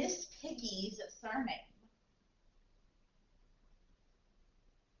is Miss Piggy's surname?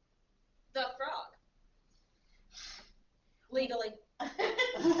 The frog. Legally.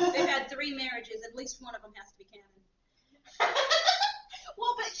 They've had 3 marriages. At least one of them has to be canon.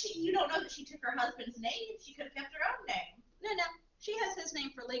 Well, but you don't know that she took her husband's name. She could have kept her own name. No. She has his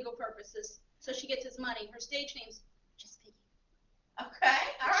name for legal purposes, so she gets his money. Her stage name's just Piggy. Okay,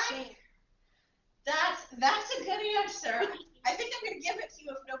 all right. Shame. That's a good answer. I think I'm gonna give it to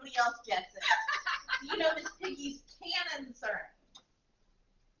you if nobody else gets it. You know Miss Piggy's canon surname?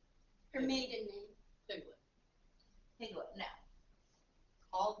 Her maiden name. Piglet. Piglet, no.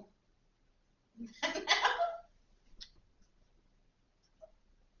 Called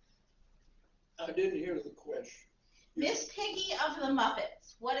I didn't hear the question. Miss Piggy of the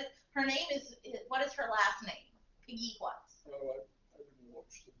Muppets. What is her name? What is her last name? Piggy what? Oh, I didn't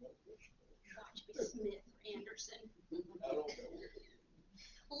watch the Muppets. Gosh, be Smith or Anderson. I don't know.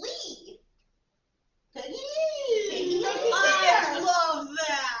 Lee. Piggy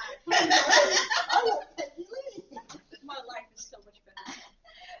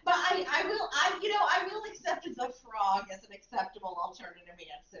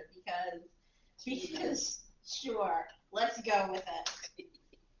Because, sure, let's go with it.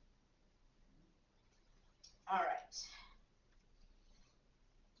 All right.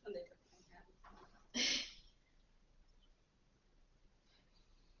 And they took my hat.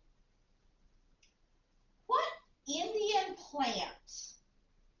 What Indian plant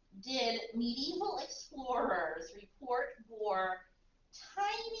did medieval explorers report bore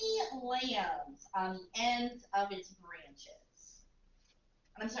tiny lambs on the ends of its branches?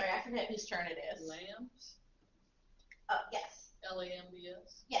 I'm sorry, I forget whose turn it is. Lambs, Yes,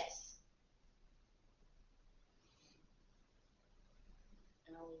 LAMBS, yes.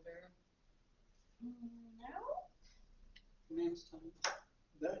 aloe vera. No. Next time.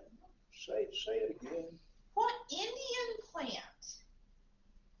 That, say it again. What Indian plant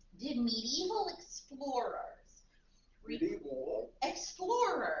did medieval explorers Medieval what?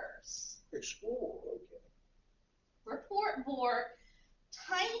 explorers Explorer, okay. report bore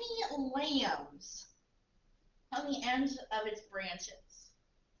tiny lambs on the ends of its branches?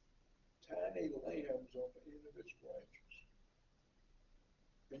 Tiny lambs on the end of its branches.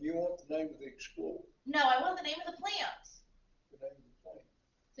 And you want the name of the explorer, No, I want the name of the plant. the name of the plant.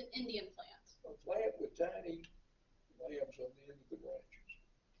 It's an Indian plant. A plant with tiny lambs on the end of the branches.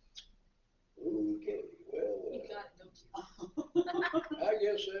 Okay, well, You got it, don't you? I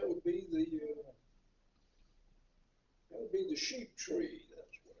guess that would be the sheep tree.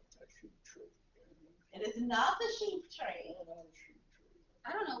 That's what a sheep tree. It is not the sheep tree. No, not a sheep tree.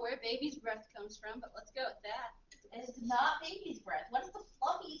 I don't know where baby's breath comes from, but let's go with that. It is not baby's breath. What is the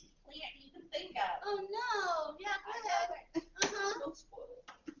fluffiest plant you can think of? Oh no! Yeah, go ahead. Don't spoil it.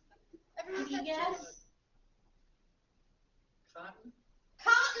 Everyone Can you has guess? Cotton,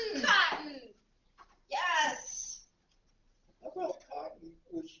 Cotton. cotton. Yes. I thought cotton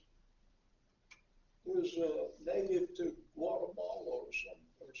was native to Guatemala or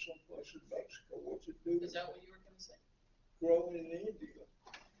someplace in Mexico. What's it do? is that what you were gonna say? Grown in India.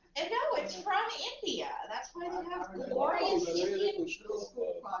 And no, it's from India. That's why they have I remember glorious I read it Indian, was Little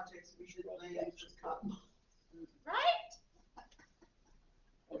school from, projects we should make with cotton. right?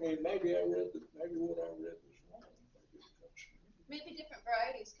 I mean, maybe what I read was wrong. Maybe it comes from India. Maybe different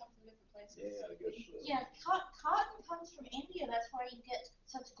varieties come from different places. Yeah, I guess so. Yeah, cotton comes from India. That's why you get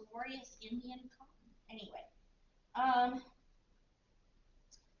such glorious Indian cotton. Anyway,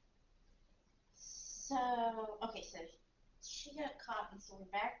 so okay, so she got cotton. So we're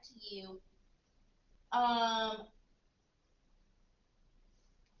back to you.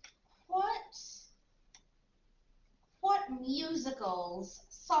 What musicals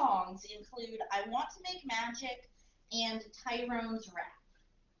songs include "I Want to Make Magic" and Tyrone's Rap?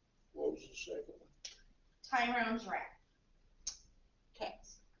 What was the second one? Tyrone's Rap. Okay.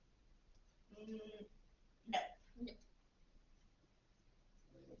 No.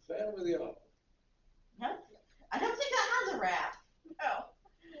 Phantom of the Opera. No. I don't think that has a rap. No.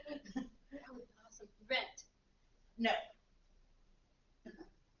 That would be awesome. Rent. No.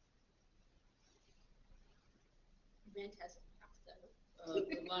 Rent has a rap though.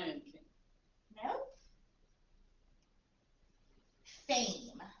 The Lion King. No.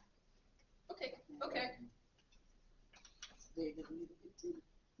 Fame. Okay. Okay. They didn't need to be too.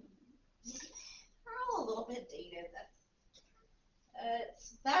 They're all a little bit dated.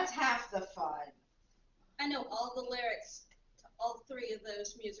 That's half the fun. I know all the lyrics to all three of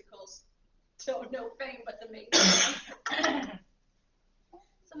those musicals. Don't know Fame, but the main.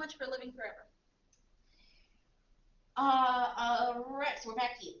 So much for living forever. Right, so we're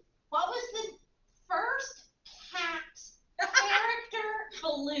back to you. What was the first cat character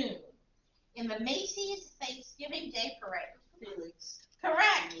balloon in the Macy's Thanksgiving Day Parade? Felix.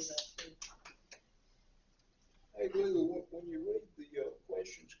 Correct. Hey, Lou, when you read the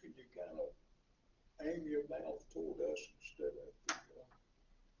questions, can you kind of aim your mouth toward us instead of the,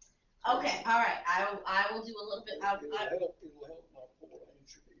 Okay, all right. I will do a little bit. it'll help my poor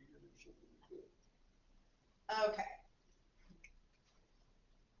ancient ears a little bit. Okay.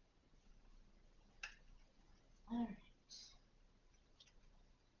 All right.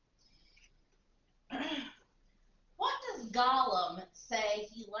 What does Gollum say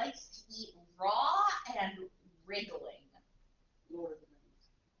he likes to eat raw and wriggling? Lord of the Rings.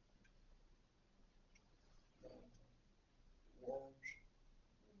 Worms.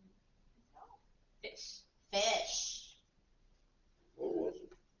 Fish. Fish. What was it?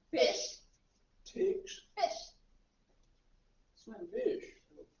 Fish. Ticks? Fish. Swim. Fish.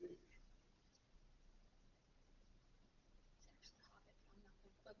 Oh, fish. It's actually Hobbit, but I'm not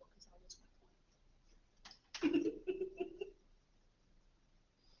gonna quibble because I'll lose my point.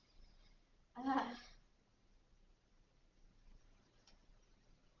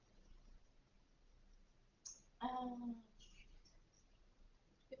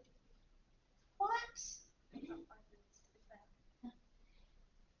 What? About 5 minutes, if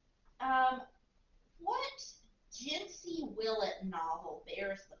that. What Jinsey Willett novel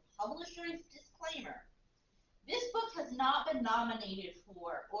bears the publisher's disclaimer? This book has not been nominated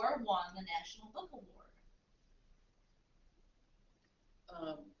for or won the National Book Award.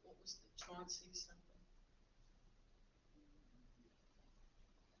 What was the Chauncey something?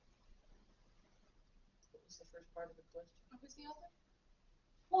 What was the first part of the question? Who's the author?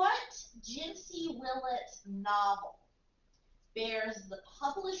 What Jinsey Willett novel bears the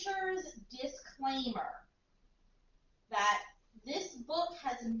publisher's disclaimer that this book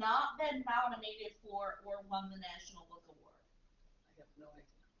has not been nominated for or won the National Book Award? I have no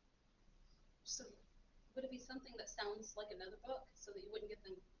idea. So, would it be something that sounds like another book so that you wouldn't get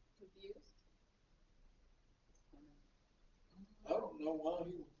them confused? I don't know why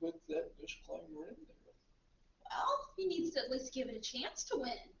he would put that disclaimer in there. Well, He needs to at least give it a chance to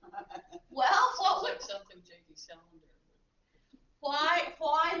win. what Sounds would, like something J.D. Salinger would.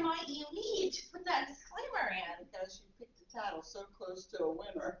 why might you need to put that disclaimer in? Because you picked a title so close to a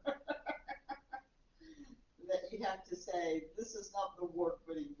winner that you have to say, this is not the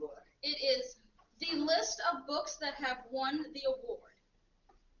award-winning book. It is the list of books that have won the award.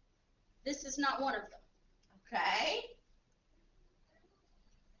 This is not one of them. Okay.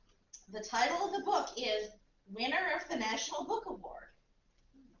 The title of the book is Winner of the National Book Award.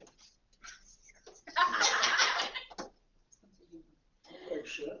 That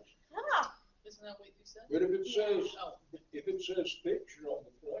makes sense. Oh, Isn't that what you said? But if it says, Oh, picture on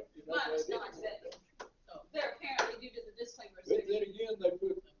the front, you know Well, that it's not anyway, said. don't you? They're apparently due to the disclaimers. But then again, they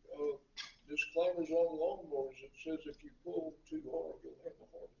put, disclaimers on lawnmowers that says if you pull too hard, you'll have a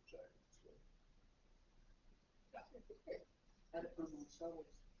heart attack. So, Had it from my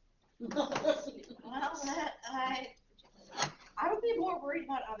shoulders. well, I would be more worried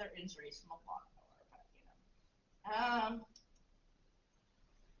about other injuries from a lawnmower, but you know.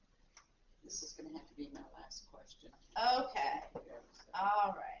 This is gonna have to be my last question. Okay.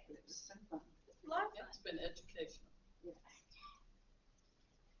 All right. But it was so fun. It's a lot of fun. it's been educational.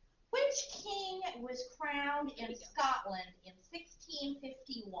 Which king was crowned in There you go. Scotland in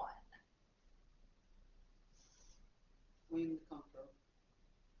 1651? William the Conqueror.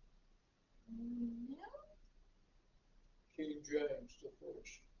 No. King James the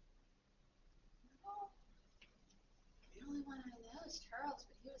First. The only one I know is Charles,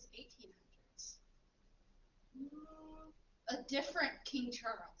 but he was 1800s. A different King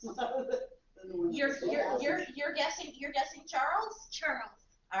Charles. You're guessing Charles? Charles.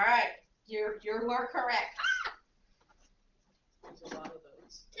 All right. You are correct. There's a lot of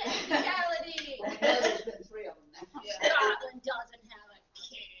those. Technicality. Well, there's been 3 of them now. Yeah. Scotland doesn't have a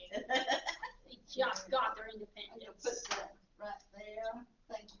king. They just got their I can independence. put that right there.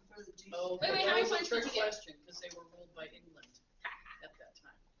 Thank you for the juice. Oh, Wait, that how many was a points did trick you get? question, because they were ruled by England at that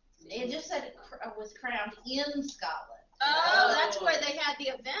time. It just said it was crowned in Scotland. Oh, that's where they had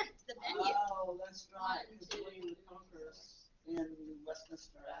the event, the venue. Oh, that's right, 1, because 2, William the Conqueror's in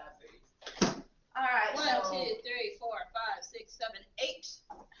Westminster Abbey. All right. 1, So 2, 3, 4, 5, 6, 7, 8.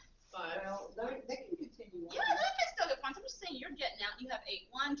 5. Well, they can continue on. Yeah, that can still get points. I'm just saying you're getting out. You have 8.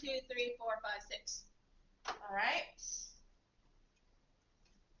 1, 2, 3, 4, 5, 6. all right.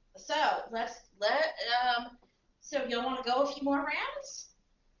 So so y'all want to go a few more rounds?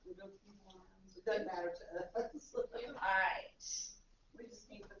 We go through lines. It doesn't matter to us. All right. We just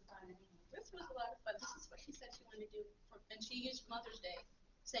need to find out. This was a lot of fun. This is what she said she wanted to do, and she used Mother's Day,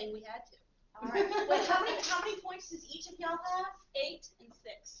 saying we had to. All right. Wait, how many points does each of y'all have? 8 and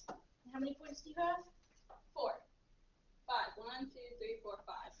 6. How many points do you have? 4, 5. 1, 2, 3, 4,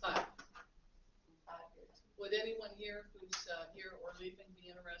 5. 5. Would anyone here who's here or leaving be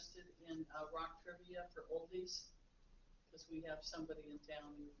interested in rock trivia for oldies? Because we have somebody in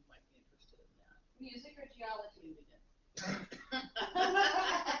town who might be interested in that. Music or geology?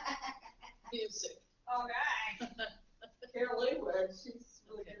 Music. All right. Carol Lee would, she's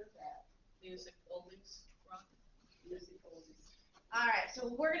really good at that. Music, oldies, rock. Music oldies. All right. So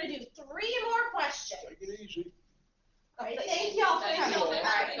we're gonna do 3 more questions. Take it easy. All right, thank y'all for Thank coming. you. All Thanks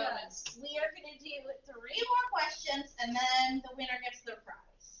right. for coming. We are gonna do 3 more questions, and then the winner gets their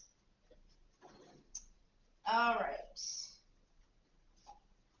prize. All right.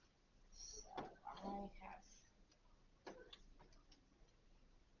 So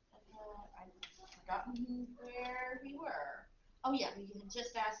I've forgotten where we were. Oh yeah, we had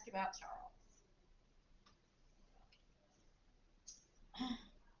just asked about Charles.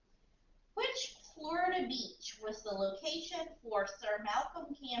 Which Florida beach was the location for Sir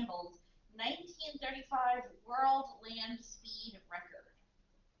Malcolm Campbell's 1935 world land speed record.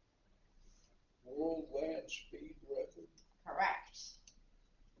 World land speed record. Correct.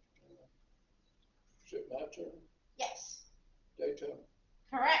 Is it my turn? Yes. Daytona.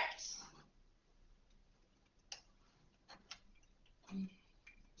 Correct.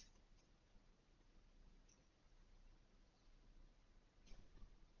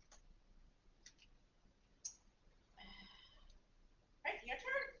 Right, your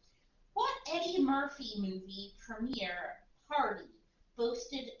turn. What Eddie Murphy movie premiere party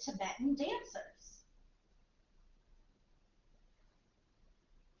boasted Tibetan dancers?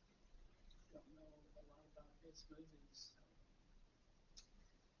 Don't know a lot about his movies, so.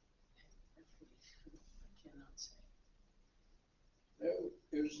 I cannot say. No,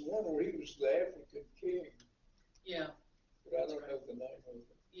 it was the one where he was the African king, Yeah, but I don't know the name of it.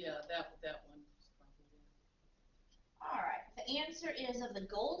 yeah, that one is probably it. All right. The answer is of the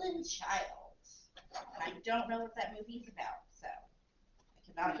Golden Child. I don't know what that movie's about, so I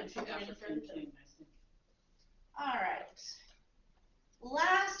cannot contribute any African further. king, I think. All right.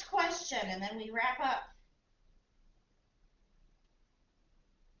 Last question, and then we wrap up.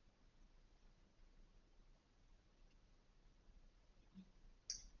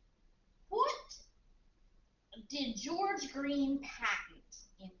 What did George Green patent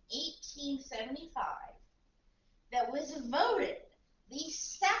in 1875 that was voted the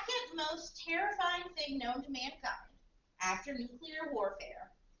second most terrifying thing known to mankind after nuclear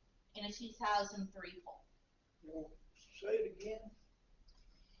warfare in a 2003 poll? No, say it again.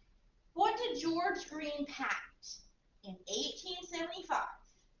 What did George Green patent in 1875?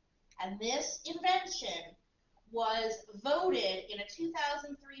 And this invention was voted in a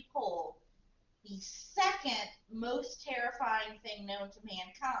 2003 poll the second most terrifying thing known to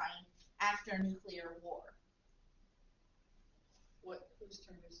mankind after nuclear war. Whose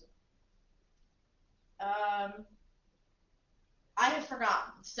turn is it? I have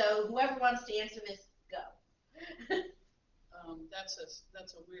forgotten. So whoever wants to answer this, go. That's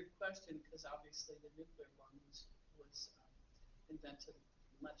a weird question, because obviously the nuclear bomb was invented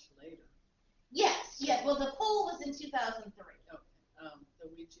much later. Yes. Well, the poll was in 2003. Okay, the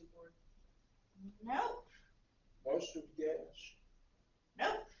Ouija board? Nope. Mustard gas.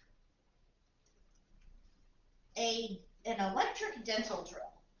 Nope. An electric dental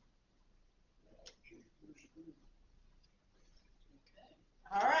drill. Okay.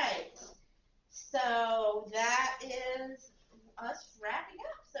 All right. So that is us wrapping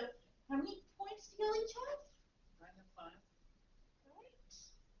up. So how many points do you each have? I have 5. All right.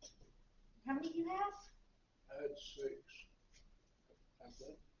 How many do you have? I had 6. I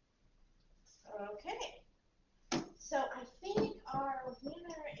think. Okay. So I think our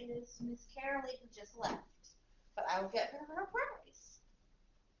winner is Miss Carolee, who just left. But I will get her prize.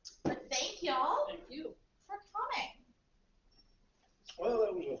 But thank y'all Thank you. for coming. Well,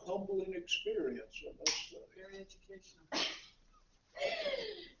 that was a humbling experience, I must say. Very educational.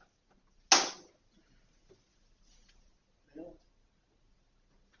 Yeah.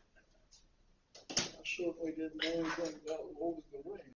 I certainly didn't know anything about Lord of the Rings.